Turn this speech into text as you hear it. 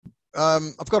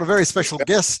I've got a very special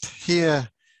guest here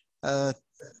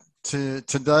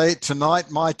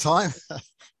tonight, my time,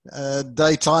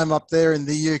 daytime up there in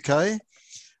the UK.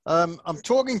 I'm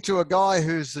talking to a guy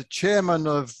who's the chairman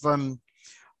of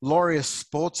Laureus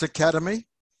Sports Academy,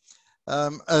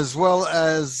 as well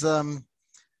as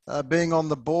being on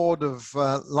the board of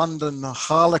London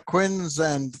Harlequins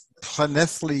and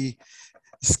Llanelli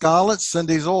Scarlets, and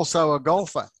he's also a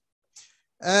golfer.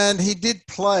 And he did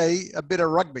play a bit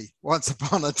of rugby once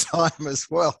upon a time as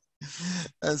well.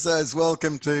 And so it's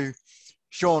welcome to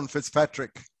Sean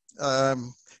Fitzpatrick.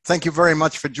 Thank you very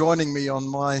much for joining me on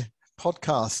my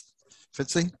podcast,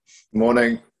 Fitzy.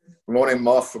 Morning,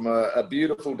 Moff, from a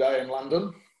beautiful day in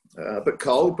London. A bit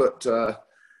cold, but a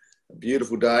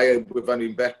beautiful day. We've only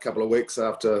been back a couple of weeks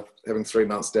after having 3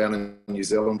 months down in New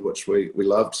Zealand, which we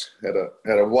loved.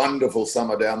 Had a wonderful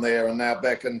summer down there, and now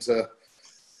back into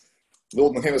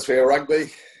Northern Hemisphere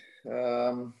rugby,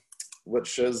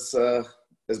 which has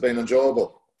been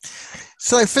enjoyable.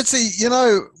 So, Fitzy, you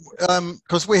know,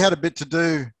 because we had a bit to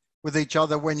do with each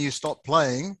other when you stopped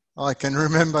playing. I can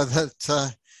remember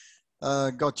that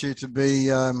got you to be,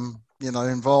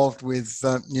 involved with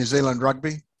New Zealand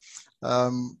rugby,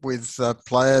 with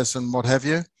players and what have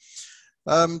you.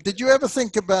 Did you ever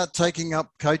think about taking up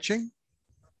coaching?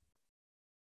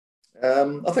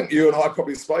 I think you and I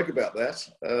probably spoke about that,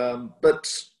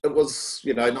 but it was,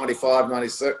 95,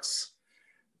 96.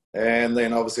 And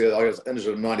then obviously I was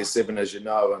injured in 97, as you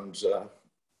know, and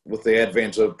with the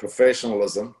advent of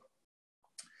professionalism,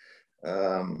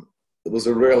 it was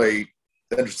a really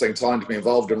interesting time to be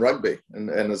involved in rugby,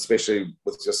 and especially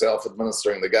with yourself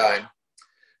administering the game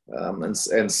and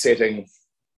setting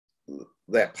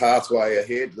that pathway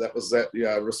ahead. That was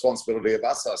responsibility of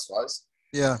us, I suppose.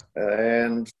 Yeah.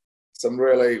 And some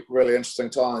really, really interesting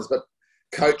times. But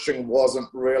coaching wasn't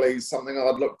really something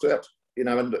I'd looked at,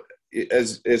 and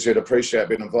as you'd appreciate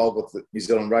being involved with New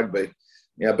Zealand rugby,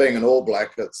 being an All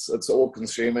Black, it's all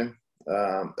consuming.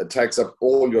 It takes up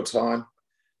all your time.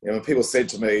 When people said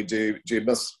to me, do you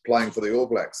miss playing for the All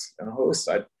Blacks? And I always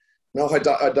said, no, I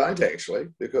don't actually,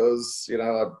 because,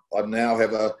 I now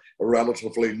have a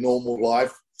relatively normal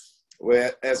life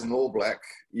where, as an All Black,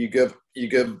 you give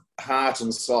heart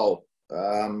and soul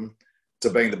to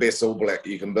being the best All Black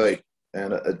you can be,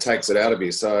 and it takes it out of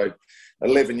you. So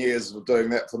 11 years of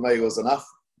doing that for me was enough.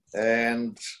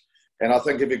 And I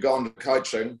think if you've gone to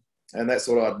coaching, and that's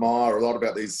what I admire a lot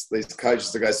about these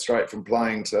coaches that go straight from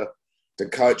playing to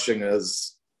coaching,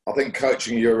 is I think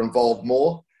coaching you're involved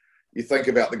more. You think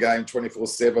about the game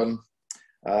 24/7.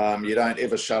 You don't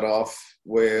ever shut off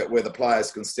where the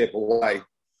players can step away.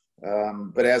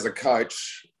 But as a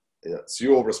coach, it's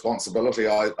your responsibility.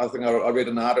 I think I read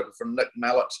an article from Nick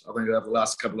Mallett, I think over the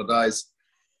last couple of days,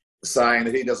 saying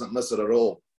that he doesn't miss it at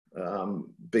all,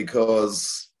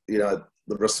 because the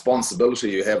responsibility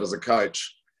you have as a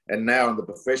coach, and now in the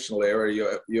professional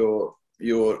area,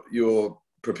 you're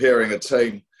preparing a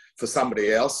team for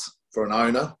somebody else, for an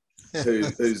owner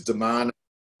who's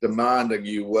demanding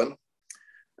you win.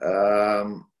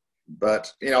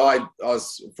 But I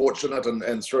was fortunate,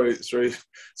 and through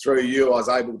you, I was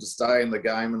able to stay in the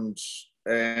game,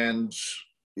 and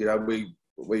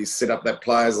we set up that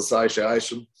Players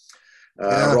Association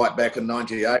right back in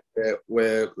 '98,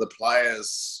 where the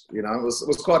players, it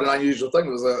was quite an unusual thing.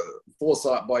 It was a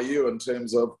foresight by you in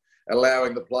terms of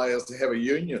allowing the players to have a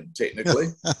union, technically.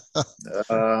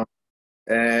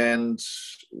 And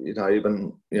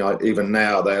even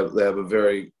now they have a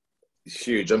very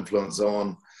huge influence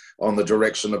on the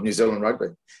direction of New Zealand rugby.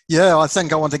 Yeah, I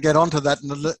think I want to get onto that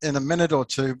in a minute or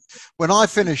two. When I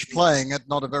finished playing at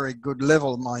not a very good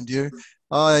level, mind you,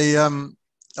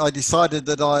 I decided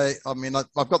that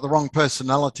I've got the wrong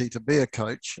personality to be a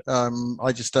coach.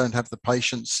 I just don't have the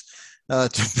patience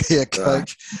to be a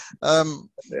coach.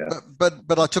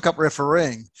 But I took up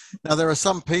refereeing. Now, there are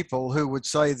some people who would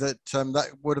say that that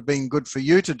would have been good for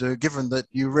you to do, given that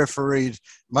you refereed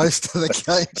most of the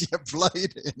games you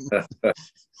played in.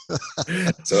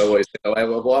 So I always say,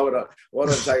 well, why would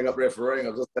I take up refereeing?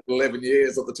 I've just had 11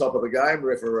 years at the top of the game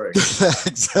refereeing.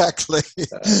 Exactly.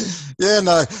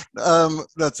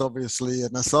 That's obviously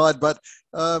an aside, but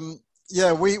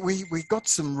we got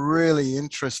some really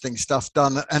interesting stuff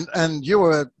done, and you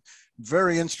were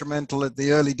very instrumental at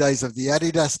the early days of the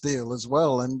Adidas deal as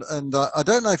well. And I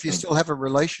don't know if you still have a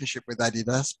relationship with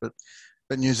Adidas, but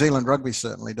New Zealand Rugby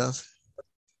certainly does.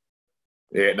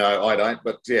 Yeah, no, I don't.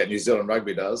 But yeah, New Zealand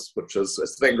Rugby does,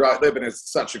 it's been great. They've been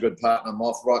such a good partner,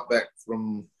 Moff, right back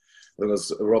from, I think it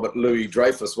was Robert Louis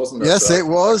Dreyfus, wasn't it? Yes, it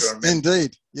was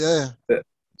indeed. Yeah.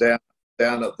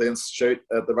 Down at the Institute,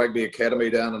 at the Rugby Academy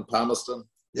down in Palmerston.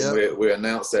 Yeah. we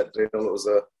announced that deal.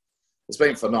 It's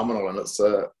been phenomenal, and it's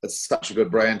such a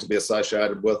good brand to be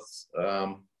associated with.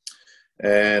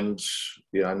 And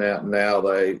now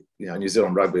they, New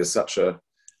Zealand Rugby is such a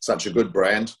good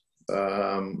brand.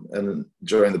 And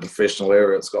during the professional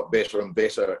era, it's got better and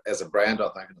better as a brand, I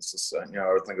think. And it's just, I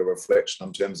think a reflection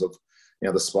in terms of,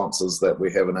 the sponsors that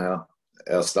we have in our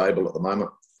stable at the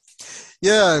moment.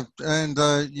 Yeah, and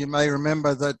you may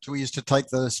remember that we used to take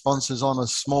the sponsors on a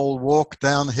small walk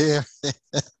down here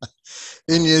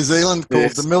in New Zealand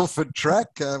called the Milford Track.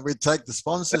 We'd take the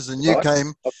sponsors, and you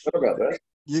came. I forgot about that.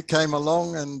 You came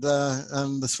along, and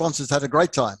the sponsors had a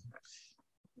great time.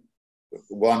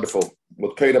 Wonderful.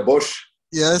 With Peter Bush.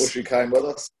 Yes. Bushy came with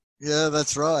us. Yeah,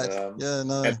 that's right.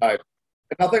 And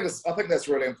I think that's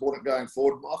really important going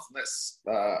forward, Moff. And that's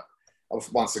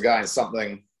once again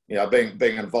something,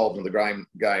 being involved in the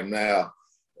game now.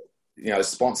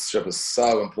 Sponsorship is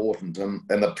so important,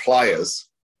 and the players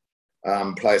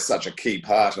play such a key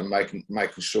part in making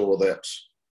sure that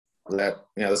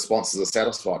the sponsors are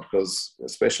satisfied, because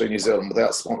especially New Zealand,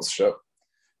 without sponsorship,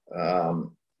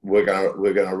 we're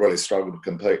going to really struggle to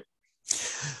compete.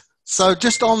 So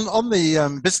just on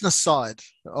the business side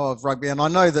of rugby, and I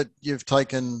know that you've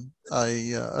taken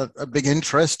a big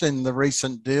interest in the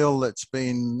recent deal that's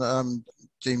been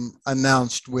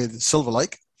announced with Silver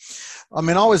Lake. I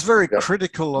mean, I was very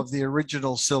critical of the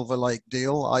original Silver Lake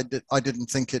deal. I didn't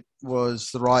think it was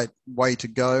the right way to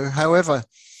go. However,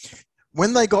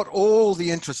 when they got all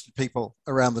the interested people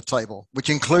around the table, which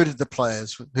included the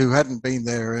players who hadn't been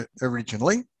there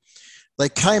originally, they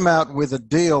came out with a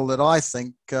deal that I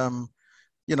think, not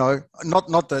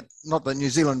that New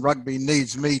Zealand Rugby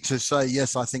needs me to say,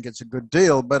 yes, I think it's a good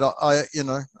deal, but I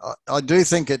do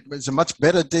think it was a much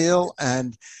better deal,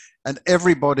 and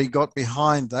everybody got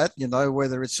behind that,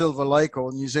 whether it's Silver Lake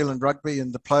or New Zealand Rugby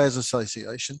and the Players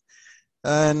Association.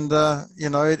 And,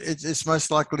 it's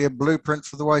most likely a blueprint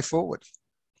for the way forward.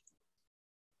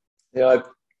 Yeah,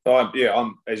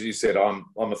 I'm as you said, I'm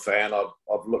a fan.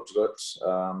 I've looked at it.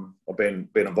 I've been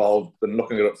involved, been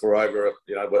looking at it for over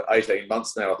 18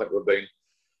 months now. I think we've been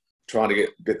trying to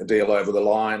get the deal over the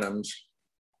line, and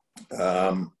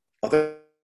I think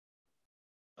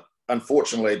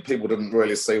unfortunately people didn't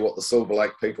really see what the Silver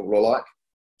Lake people were like.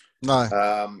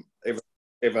 No.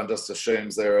 Everyone just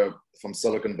assumes they're from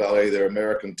Silicon Valley. They're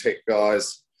American tech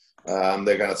guys.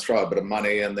 They're going to throw a bit of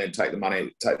money and then take the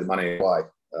money away.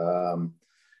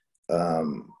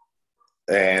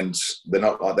 And they're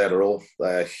not like that at all.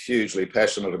 They're hugely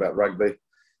passionate about rugby.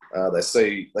 They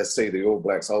see the All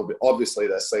Blacks. Obviously,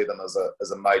 they see them as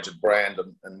a major brand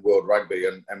in world rugby,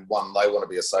 and one they want to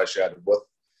be associated with.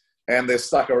 And they're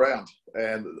stuck around.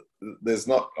 And I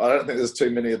don't think there's too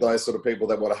many of those sort of people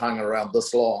that would have hung around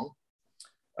this long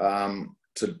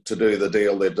to do the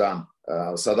deal they've done.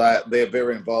 So they're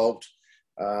very involved.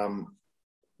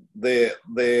 Their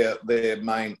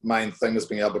main thing is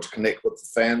being able to connect with the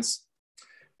fans,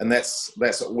 and that's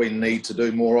what we need to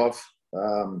do more of.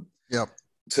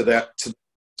 To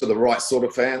the right sort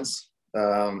of fans,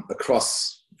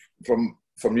 across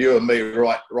from you and me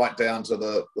right down to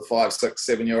the 5, 6,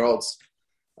 7-year-olds,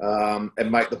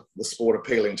 and make the sport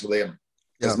appealing to them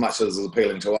as much as it's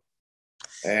appealing to us.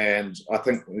 And I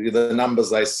think the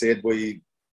numbers they said, we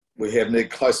have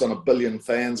close on 1 billion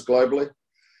fans globally.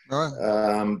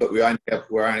 Right. But we only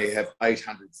have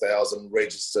 800,000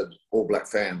 registered All Black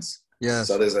fans. Yeah.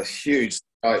 So there's a huge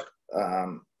scope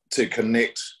to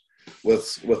connect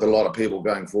with a lot of people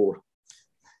going forward.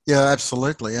 Yeah,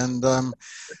 absolutely. And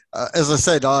as I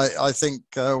said, I think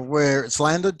where it's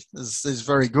landed is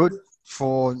very good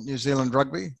for New Zealand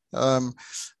Rugby.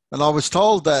 And I was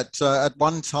told that at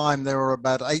one time there were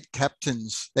about 8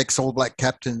 captains, ex-All Black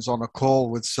captains, on a call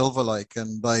with Silver Lake,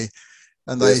 and they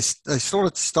sort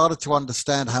of started to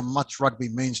understand how much rugby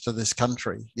means to this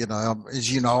country. As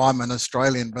you know, I'm an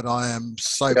Australian, but I am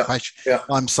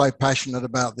I'm so passionate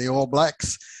about the All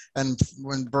Blacks, and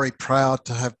very proud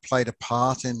to have played a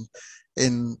part in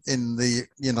the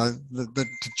the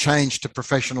change to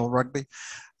professional rugby.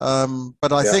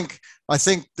 But I think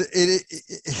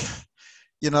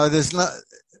there's no.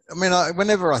 I mean,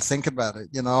 whenever I think about it,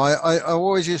 I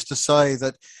always used to say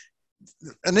that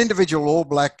an individual All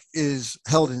Black is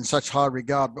held in such high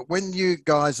regard, but when you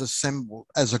guys assembled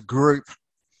as a group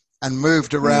and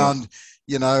moved around,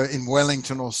 in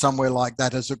Wellington or somewhere like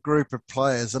that as a group of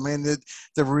players, I mean,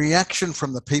 the reaction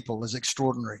from the people is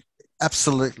extraordinary,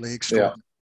 absolutely extraordinary.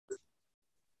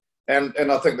 Yeah.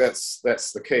 And I think that's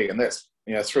the key, and that's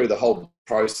through the whole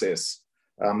process.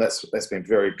 That's been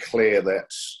very clear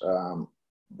that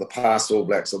the past All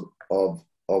Blacks of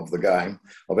the game,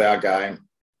 of our game,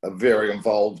 are very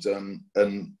involved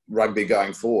in rugby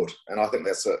going forward. And I think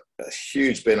that's a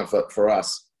huge benefit for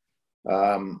us,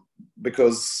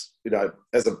 because, you know,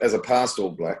 as a past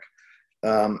All Black,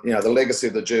 you know, the legacy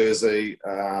of the jersey,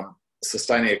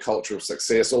 sustaining a culture of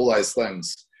success, all those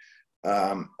things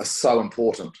are so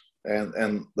important.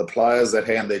 And the players that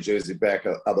hand their jersey back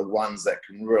are the ones that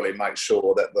can really make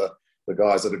sure that the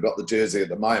guys that have got the jersey at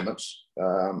the moment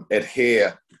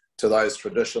adhere to those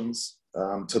traditions,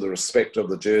 to the respect of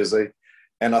the jersey.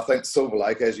 And I think Silver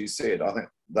Lake, as you said, I think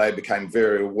they became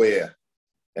very aware.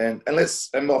 And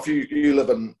Moff, you live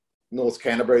in North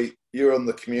Canterbury, you're in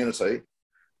the community.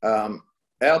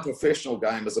 Our professional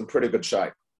game is in pretty good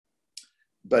shape,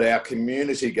 but our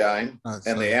community game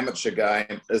and the amateur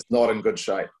game is not in good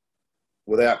shape,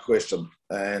 without question.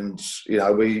 And, you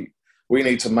know, we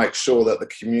need to make sure that the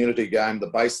community game, the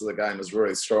base of the game, is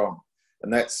really strong.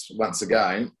 And that's, once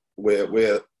again,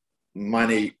 where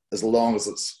money, as long as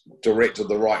it's directed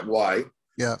the right way,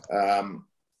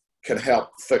 can help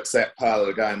fix that part of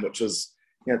the game, which is,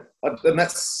 you know, and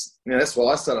that's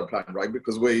why I started playing rugby,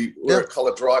 because we were at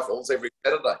College Rifles every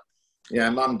Saturday. You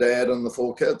know, mum, dad, and the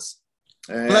 4 kids.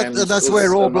 And that's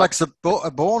where All Blacks are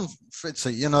born,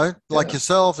 Fitzy, you know, like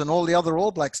yourself and all the other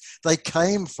All Blacks. They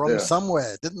came from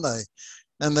somewhere, didn't they?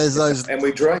 And there's those... And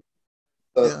we dream.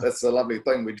 That's the lovely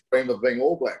thing. We dream of being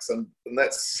All Blacks, and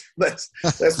that's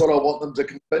what I want them to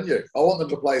continue. I want them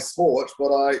to play sport,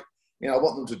 but I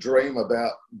want them to dream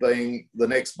about being the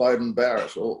next Bowden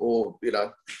Barrett or you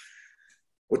know,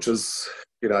 which is,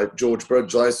 you know, George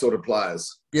Bridge, those sort of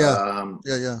players.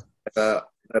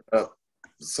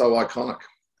 So iconic.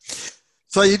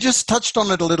 So you just touched on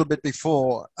it a little bit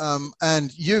before,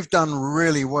 and you've done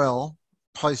really well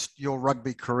post your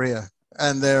rugby career.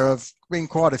 And there have been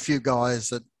quite a few guys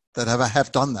that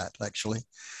have done that, actually.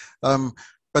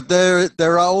 But there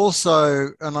are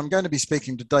also, and I'm going to be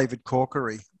speaking to David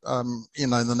Corkery, you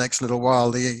know, in the next little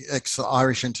while, the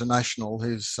ex-Irish international,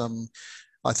 who's,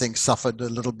 I think, suffered a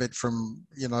little bit from,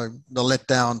 you know, the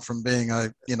letdown from being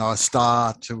a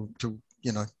star to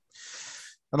you know.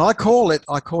 And I call it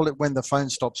when the phone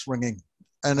stops ringing.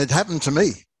 And it happened to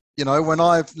me. You know, when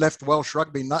I left Welsh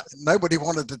rugby, nobody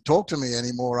wanted to talk to me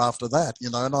anymore after that. You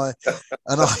know,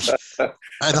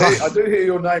 I do hear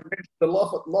your name mentioned a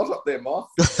lot up there, Moff.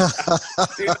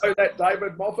 Do you know that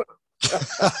David Moffat?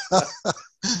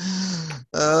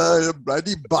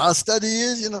 Bloody bastard he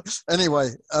is, you know.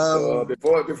 Anyway,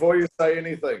 before you say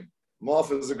anything,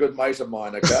 Moff is a good mate of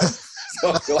mine. Okay.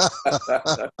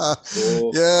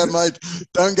 Yeah, mate.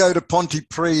 Don't go to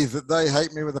Pontypridd. They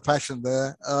hate me with a passion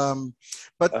there.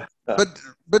 But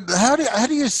how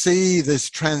do you see this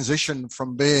transition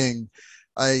from being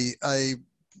a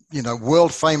you know,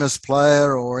 world famous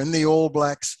player or in the All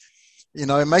Blacks, you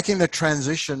know, making the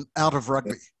transition out of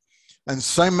rugby? And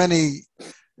so many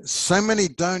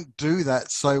don't do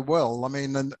that so well. I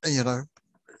mean, and you know,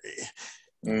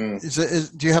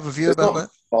 do you have a view about that?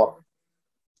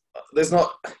 There's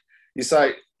not. You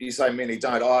say many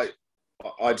don't. I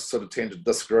sort of tend to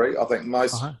disagree. I think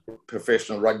most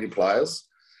professional rugby players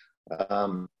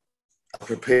are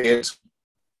prepared,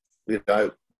 you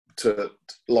know, to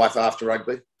life after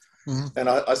rugby. Mm-hmm. And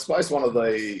I suppose one of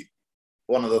the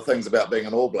things about being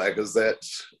an All Black is that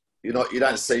you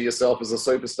don't see yourself as a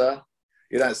superstar.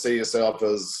 You don't see yourself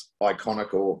as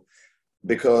iconic, or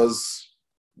because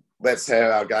that's how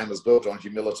our game is built, on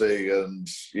humility. And,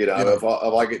 you know, if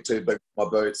I get too big for my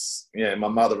boots, you know, my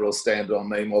mother will stand on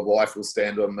me, my wife will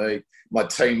stand on me, my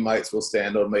teammates will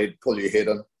stand on me, pull your head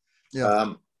in,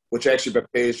 which actually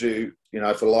prepares you, you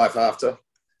know, for life after.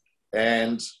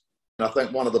 And I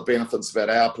think one of the benefits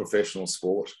about our professional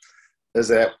sport is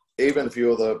that even if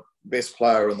you're the best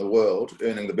player in the world,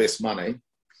 earning the best money,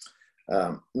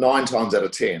 9 times out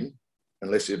of 10,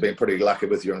 unless you've been pretty lucky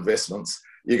with your investments,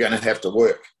 you're going to have to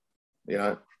work. You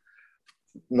know,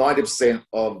 99%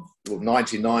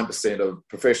 of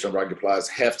professional rugby players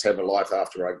have to have a life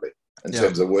after rugby in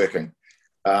terms of working.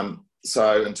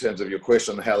 So in terms of your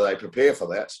question, how they prepare for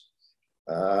that,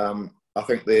 I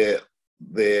think they're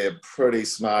pretty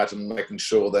smart in making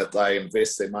sure that they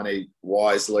invest their money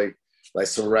wisely. They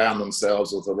surround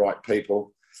themselves with the right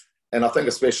people. And I think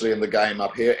especially in the game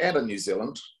up here and in New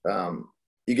Zealand,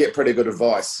 you get pretty good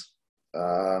advice.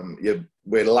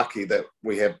 We're lucky that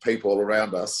we have people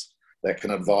around us that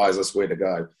can advise us where to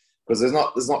go, because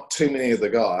there's not too many of the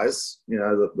guys, you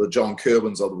know, the John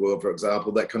Kirwins of the world, for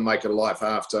example, that can make a life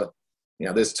after. You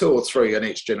know, there's 2 or 3 in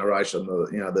each generation.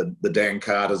 You know, the Dan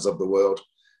Carters of the world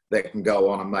that can go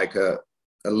on and make a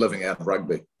living out of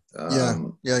rugby.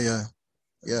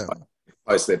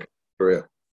 Post their career.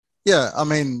 Yeah, I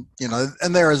mean, you know,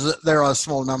 and there are a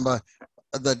small number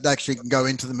that actually can go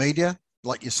into the media,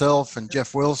 like yourself and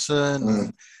Jeff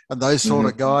Wilson and those sort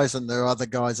of guys. And there are other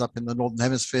guys up in the Northern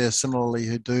Hemisphere similarly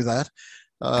who do that.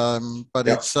 But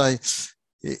it's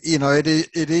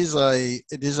it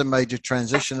is a major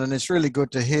transition, and it's really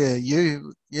good to hear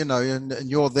you know, and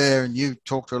you're there and you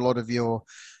talk to a lot of your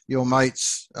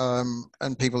mates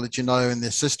and people that you know in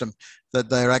this system, that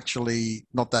they're actually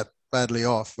not that badly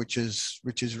off, which is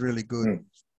really good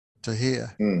to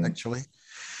hear, actually.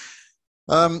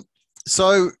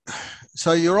 So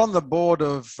you're on the board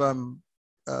of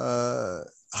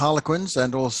Harlequins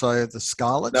and also the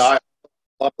Scarlets. No,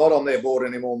 I'm not on their board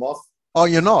anymore, Moff. Oh,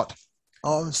 you're not?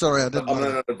 Oh, I'm sorry, I didn't know. I'm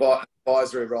in an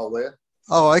advisory role there.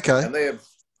 Oh, okay. And they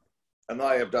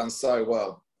have done so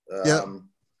well.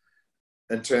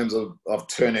 In terms of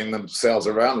turning themselves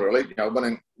around, really. You know,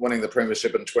 winning the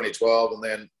premiership in 2012, and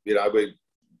then we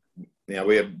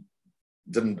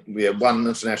had one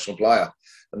international player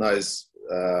in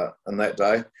that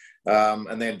day,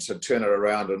 and then to turn it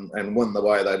around and win the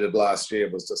way they did last year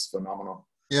was just phenomenal.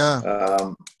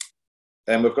 Yeah.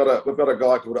 And we've got a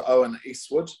guy called Owen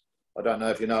Eastwood. I don't know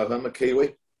if you know him, a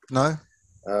Kiwi. No.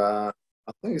 I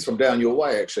think he's from down your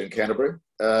way, actually, in Canterbury.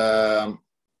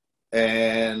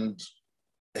 And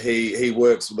he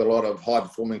works with a lot of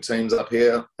high-performing teams up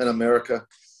here in America.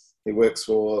 He works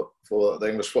for the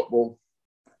English football.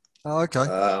 Oh, okay.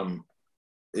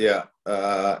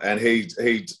 And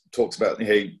he talks about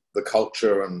the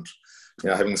culture and, you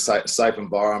know, having safe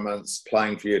environments,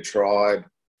 playing for your tribe,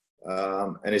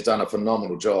 and he's done a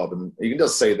phenomenal job. And you can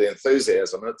just see the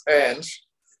enthusiasm. And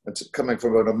coming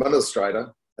from an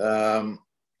administrator,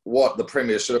 what the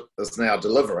Premiership is now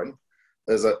delivering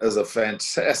is a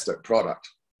fantastic product.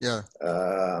 Yeah.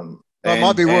 It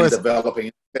might be worth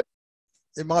developing.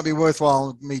 It might be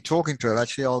worthwhile me talking to him.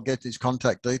 Actually, I'll get his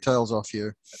contact details off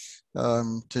you.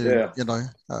 You know.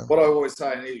 What I always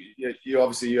say, and you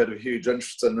obviously had a huge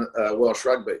interest in Welsh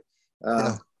rugby,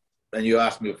 and you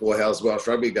asked me before, how's Welsh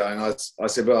rugby going? I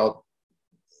said, well,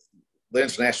 the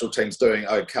international team's doing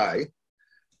okay,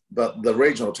 but the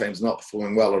regional team's not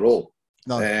performing well at all.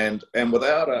 No. And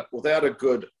without a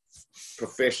good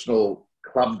professional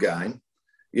club game,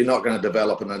 you're not going to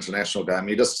develop an international game.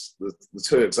 The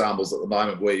two examples at the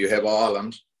moment where you have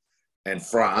Ireland and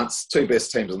France, two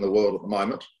best teams in the world at the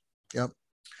moment. Yep.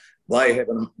 They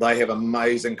have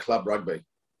amazing club rugby.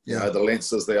 Yeah. You know, the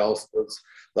Leinsters, the Ulsters,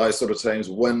 those sort of teams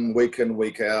win week in,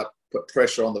 week out, put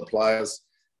pressure on the players,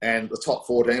 and the top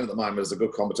 14 at the moment is a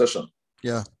good competition.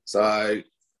 Yeah. So,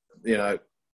 you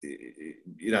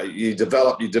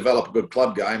develop a good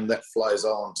club game that flows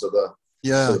on to the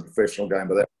professional game.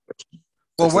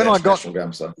 But when I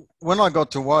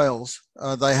got to Wales,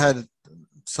 they had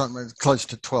something close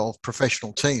to 12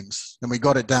 professional teams, and we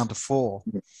got it down to 4.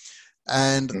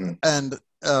 And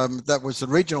that was the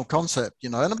regional concept, you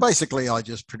know. And basically, I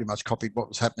just pretty much copied what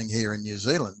was happening here in New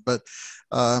Zealand. But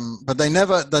they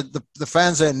never, the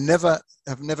fans there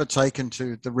have never taken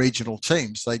to the regional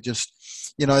teams. They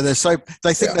just, you know, they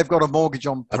think they've got a mortgage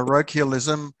on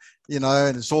parochialism, you know,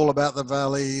 and it's all about the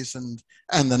valleys and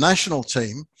the national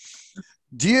team.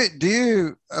 Do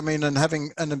you? I mean, and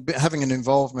having an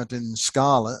involvement in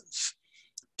Scarlets,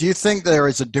 do you think there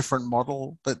is a different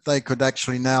model that they could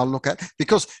actually now look at?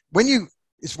 Because when you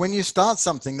start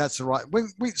something, that's the right.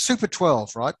 We Super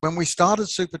 12, right? When we started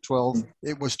Super 12,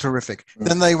 it was terrific.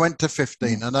 Then they went to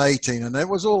 15 and 18, and it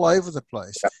was all over the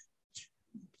place. Yeah.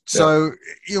 So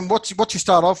you know, what you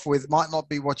start off with might not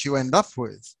be what you end up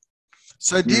with.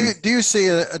 So do you see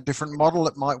a different model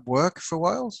that might work for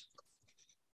Wales?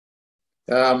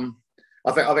 I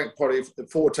think probably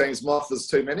 4 teams, Moff, is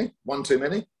too many. One too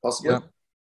many, possibly.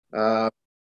 Yeah.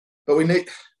 But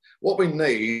what we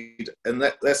need, and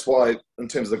that's why, in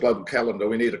terms of the global calendar,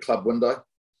 we need a club window.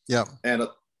 Yeah. And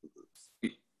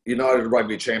United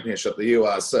Rugby Championship, the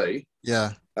URC.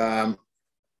 Yeah.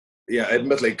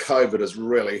 Admittedly, COVID has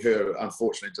really hurt.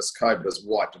 Unfortunately, just COVID has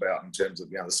wiped about in terms of,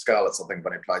 you know, the Scarlets, I think,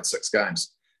 only played 6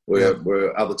 games,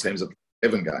 where other teams have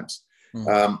played 7 games.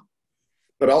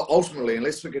 But ultimately,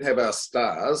 unless we can have our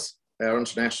stars, our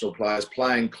international players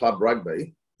playing club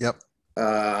rugby,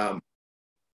 we're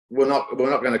not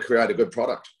going to create a good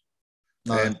product.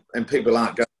 No. And people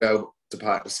aren't going to go to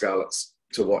Park the Scarlets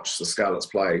to watch the Scarlets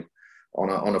play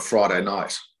on a Friday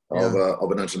night of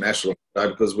an international day,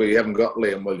 because we haven't got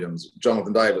Liam Williams,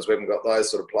 Jonathan Davis. We haven't got those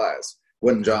sort of players.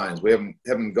 Wynne Jones. We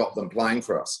haven't got them playing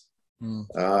for us.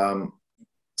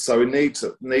 So we need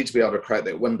to be able to create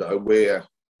that window where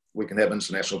we can have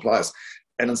international players.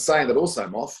 And in saying that also,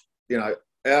 Moff, you know,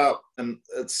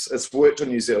 it's worked in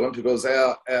New Zealand because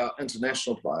our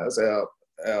international players, our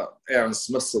Aaron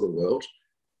Smiths of the world,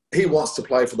 he wants to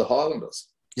play for the Highlanders.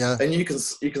 Yeah. And you can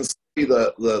see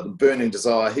the burning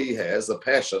desire he has, the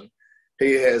passion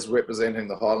he has representing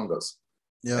the Highlanders.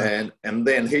 Yeah. And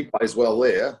then he plays well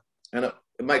there, and it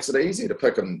makes it easy to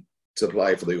pick him to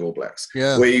play for the All Blacks.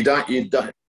 Yeah. Where you don't,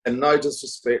 and no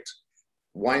disrespect,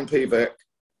 Wayne Pivac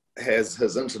has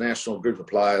his international group of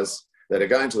players that are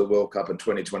going to the World Cup in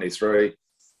 2023,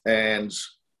 and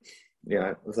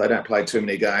if they don't play too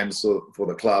many games for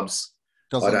the clubs,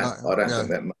 I don't think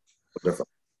that much different.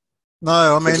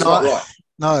 No, I mean, right.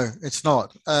 No, it's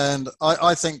not, and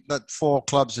I think that 4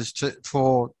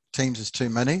 teams is too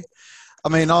many. I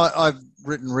mean, I've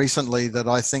written recently that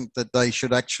I think that they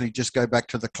should actually just go back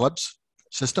to the clubs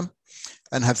system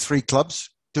and have 3 clubs.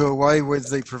 Do away with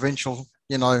the provincial,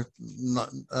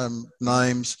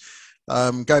 names.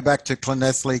 Go back to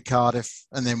Llanelli, Cardiff,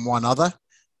 and then one other.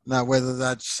 Now, whether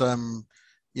that's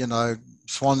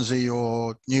Swansea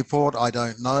or Newport, I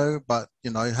don't know, but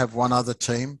have one other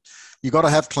team. You got to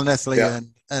have Llanelli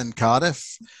and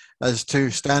Cardiff as 2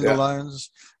 standalones,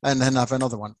 and then have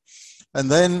another one. And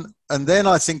then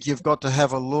I think you've got to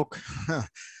have a look.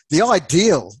 The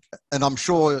ideal, and I'm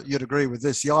sure you'd agree with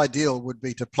this, the ideal would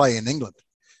be to play in England.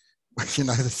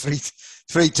 The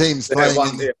three teams playing.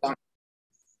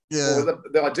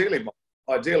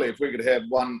 Ideally, if we could have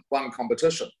one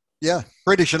competition. Yeah,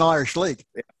 British and Irish League.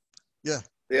 Yeah.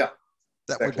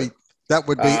 That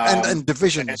would be, and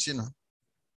divisions.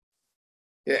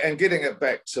 Yeah, and getting it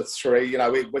back to 3.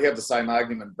 We have the same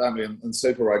argument, don't we, in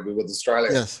Super Rugby with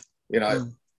Australia? Yes. They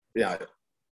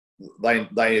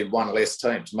need one less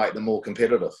team to make them more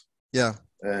competitive. Yeah.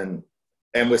 And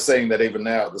we're seeing that even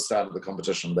now at the start of the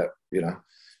competition that,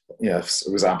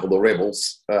 for example, the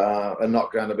Rebels are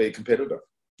not going to be competitive.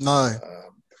 No.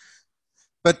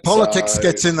 But politics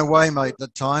gets in the way, mate,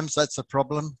 at times. That's a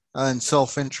problem, and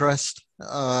self-interest.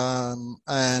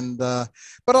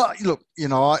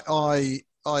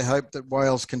 I hope that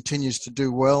Wales continues to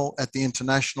do well at the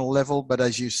international level. But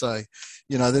as you say,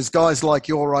 there's guys like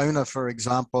your owner, for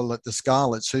example, at the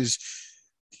Scarlets, who's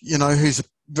a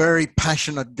very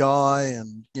passionate guy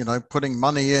and, putting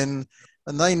money in,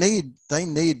 and they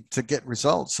need to get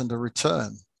results and a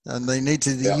return. And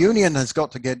the union has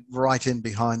got to get right in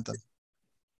behind them.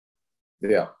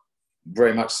 Yeah,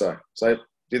 very much so. So do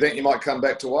you think you might come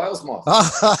back to Wales, Moff?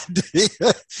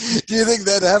 Do you think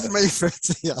they'd have me,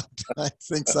 Fitzy? I don't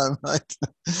think so, mate.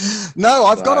 No,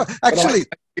 I've got to actually.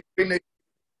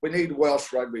 We need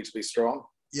Welsh rugby to be strong.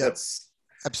 Yes,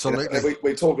 absolutely.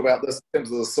 We talk about this in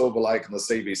terms of the Silver Lake and the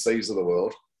CBCs of the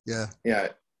world. Yeah.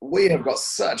 We have got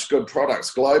such good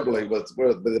products globally with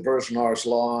the British and Irish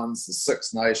Lions, the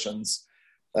Six Nations,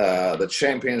 the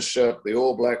Championship, the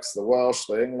All Blacks, the Welsh,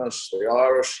 the English, the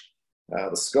Irish,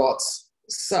 the Scots.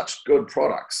 Such good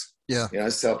products. Yeah.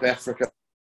 South Africa.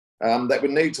 That we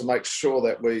need to make sure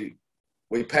that we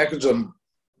package them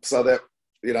so that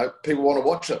people want to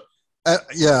watch it.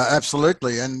 Yeah,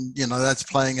 absolutely, and that's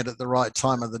playing it at the right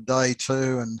time of the day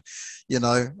too, and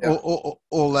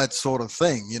all that sort of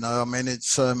thing. I mean,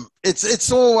 it's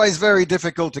always very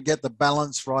difficult to get the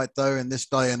balance right though in this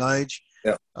day and age.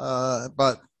 Yeah.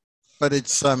 But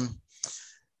it's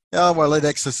it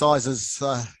exercises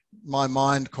my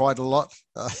mind quite a lot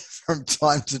from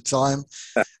time to time.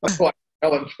 Quite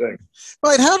challenging.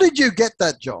 Mate, how did you get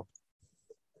that job?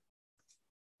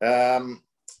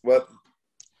 Well,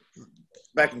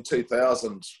 back in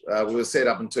 2000, we were set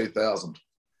up in 2000,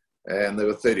 and there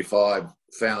were 35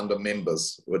 founder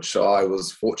members, which I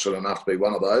was fortunate enough to be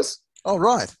one of those. Oh,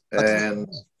 right.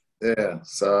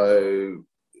 So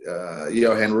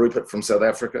Johan Rupert from South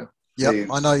Africa. Yeah,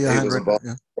 I know Johan Rupert.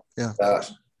 Yeah.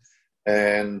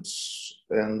 And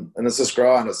it's just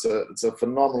growing. It's a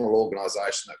phenomenal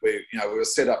organisation that we were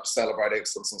set up to celebrate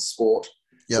excellence in sport,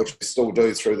 which we still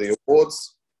do through the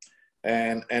awards.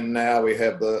 And now we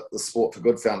have the Sport for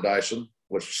Good Foundation,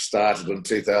 which started in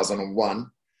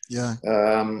 2001. Yeah.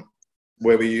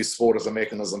 Where we use sport as a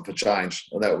mechanism for change,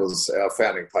 and that was our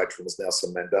founding patron was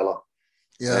Nelson Mandela.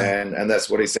 Yeah. And that's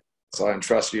what he said. So I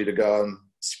entrust you to go and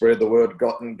spread the word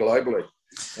globally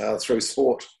through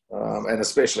sport, and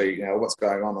especially what's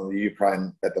going on in the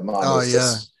Ukraine at the moment is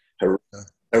just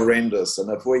horrendous.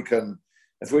 And if we can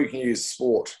use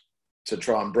sport to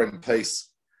try and bring peace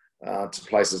to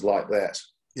places like that,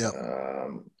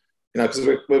 because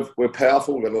we're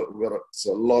powerful. We've got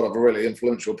a lot of really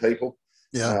influential people.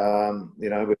 Yeah. We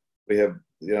have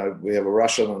a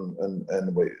Russian and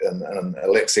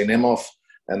Alexei Nemov,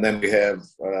 and then we have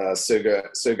Sergei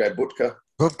Budka,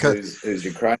 who's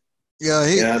Ukraine.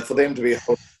 Yeah, for them to be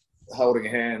holding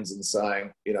hands and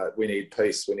saying, we need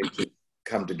peace, we need to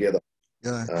come together.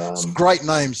 Yeah, some great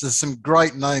names. There's some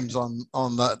great names on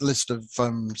that list of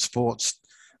sports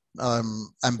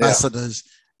ambassadors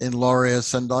in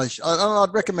Laureus, and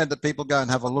I'd recommend that people go and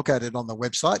have a look at it on the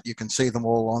website. You can see them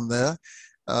all on there,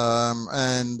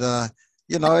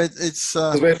 you know, it's.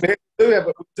 We do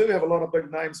have a lot of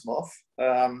big names, Moff.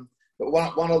 But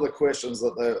one of the questions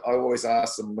that I always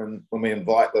ask them when we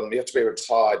invite them, you have to be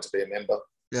retired to be a member.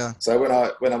 Yeah. So when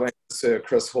I went to Sir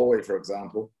Chris Hoy, for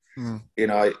example, you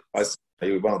know,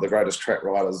 you're one of the greatest track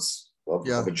riders of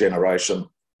a generation.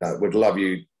 Would love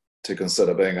you to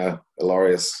consider being a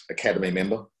Laureus Academy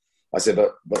member. I said,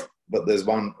 but there's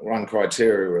one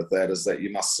criteria with that, is that you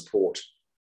must support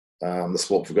the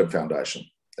Sport for Good Foundation,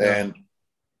 and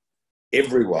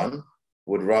everyone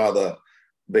would rather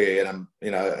be an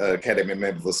Academy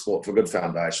member of the Sport for Good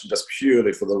Foundation just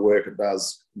purely for the work it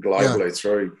does globally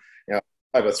through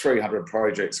over 300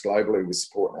 projects globally we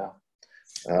support now.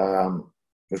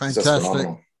 Fantastic.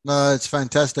 No, it's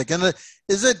fantastic. And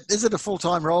is it a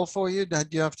full-time role for you? Do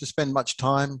you have to spend much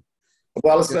time?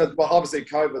 Well, obviously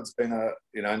COVID's been I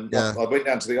went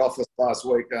down to the office last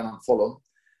week down in Fulham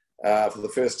for the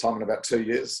first time in about 2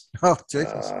 years. Oh,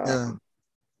 Jesus.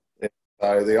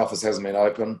 So the office hasn't been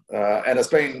open, and it's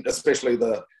been especially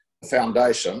the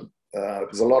foundation,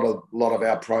 because a lot of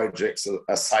our projects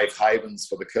are safe havens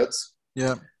for the kids.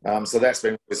 Yeah. So that's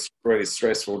been really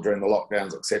stressful during the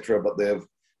lockdowns, etc. But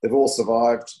they've all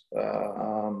survived,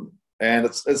 and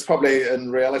it's probably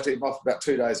in reality about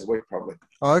 2 days a week probably.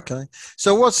 Oh, okay.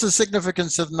 So what's the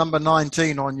significance of number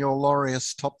 19 on your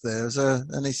Laureus top there? Is there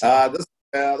any? This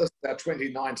is our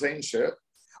 2019 shirt.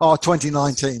 Oh,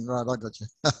 2019. Right, I got you.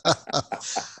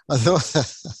 I thought. So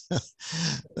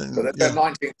that's our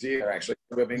 19th year, actually.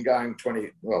 We've been going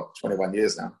 21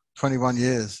 years now. 21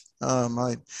 years. Oh,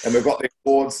 mate. And we've got the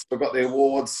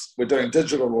awards. We're doing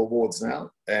digital awards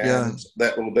now, and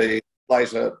that will be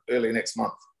later, early next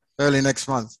month. Early next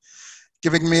month.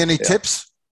 Giving me any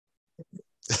tips?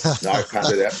 No, can't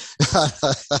do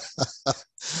that.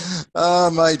 Oh,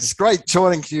 mate, it's great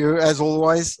talking to you, as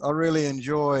always. I really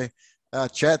enjoy our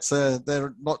chats.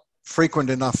 They're not frequent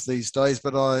enough these days,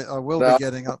 but I will be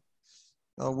getting up.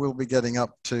 I will be getting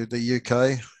up to the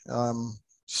UK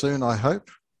soon, I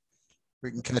hope. We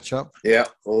can catch up. Yeah,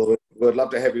 well, we'd love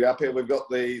to have you up here. We've got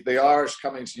the Irish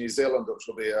coming to New Zealand, which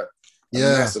will be a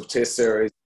massive test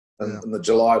series in the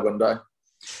July window,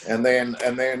 and then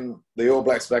the All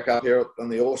Blacks back up here in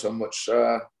the autumn, which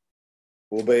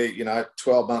will be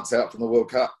 12 months out from the World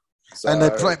Cup. So, and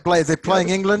they're playing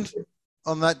England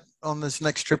on this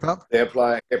next trip up. They're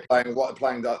playing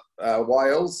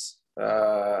Wales,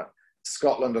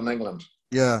 Scotland, and England.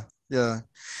 Yeah.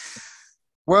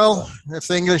 Well, if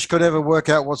the English could ever work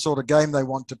out what sort of game they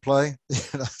want to play, they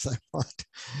might.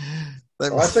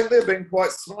 I think they've been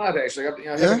quite smart, actually. Having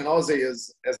an Aussie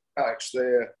as a coach,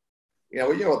 they're,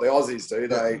 what the Aussies do.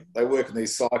 They work in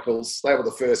these cycles. They were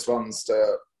the first ones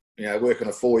to, work in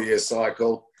a 4-year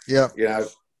cycle. Yeah. They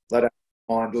don't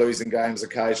mind losing games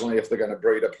occasionally if they're going to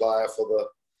breed a player for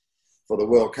the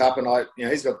World Cup. And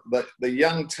he's got the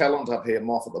young talent up here,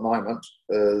 Moff, at the moment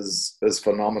is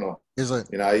phenomenal. Is it?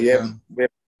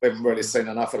 We haven't really seen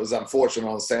enough. It was unfortunate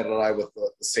on Saturday with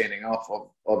the sending off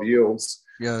of Yules.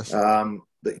 Yes.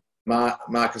 The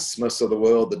Marcus Smiths of the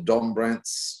world, the Dom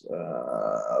Brandts,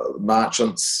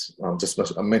 Marchants.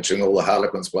 I'm mentioning all the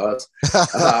Harlequins players.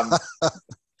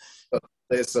 But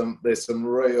there's some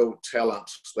real talent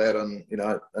that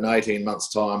in 18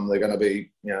 months' time they're going to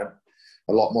be a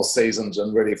lot more seasoned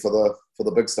and ready for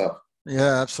the big stuff.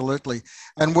 Yeah, absolutely.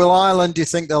 And will Ireland, do you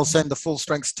think they'll send a full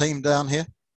strength team down here?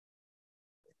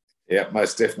 Yeah,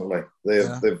 most definitely. They've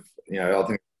I think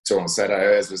it's on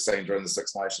Saturday, as we've seen during the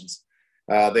Six Nations.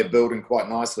 They're building quite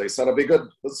nicely, so it'll be good.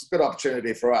 It's a good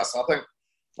opportunity for us. I think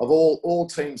of all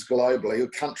teams globally,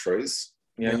 countries,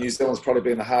 New Zealand's probably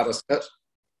been the hardest hit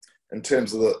in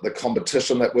terms of the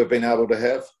competition that we've been able to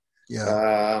have.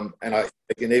 Yeah. And I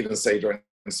can even see during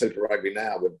Super Rugby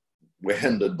now, we're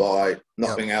hindered by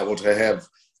not being able to have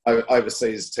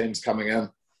overseas teams coming in,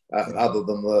 other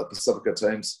than the Pacifica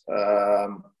teams,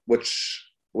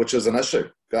 which is an issue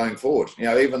going forward.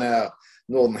 Even our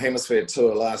Northern Hemisphere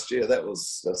tour last year, that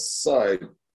was so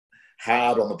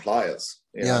hard on the players.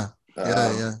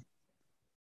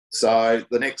 So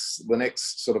the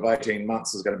next sort of 18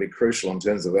 months is going to be crucial in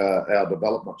terms of our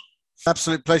development.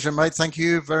 Absolute pleasure, mate. Thank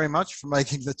you very much for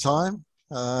making the time.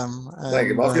 Thank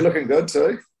you, Moff. You're looking good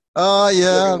too. Oh,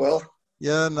 yeah. Looking well.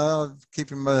 Yeah, no,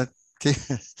 keep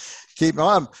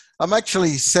I'm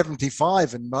actually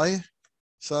 75 in May.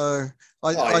 So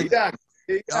you're young.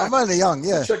 I'm only young,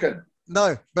 yeah. Chicken.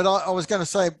 No, but I was going to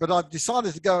say, but I've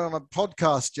decided to go on a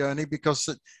podcast journey because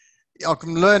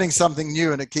I'm learning something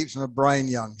new, and it keeps my brain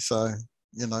young. So,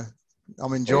 you know,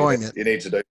 I'm enjoying it. You need to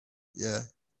do. Yeah.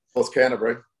 North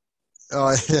Canterbury.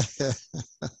 Oh, yeah.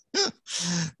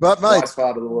 But, mate. Nice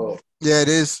part of the world. Yeah, it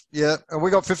is. Yeah. And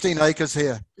we got 15 acres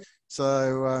here.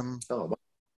 So,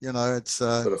 you know, it's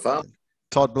bit of fun.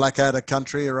 Todd Blackadder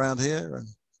country around here. And,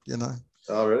 you know.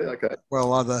 Oh, really? Okay.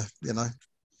 Well, other, you know.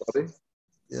 Bobby?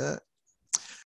 Yeah.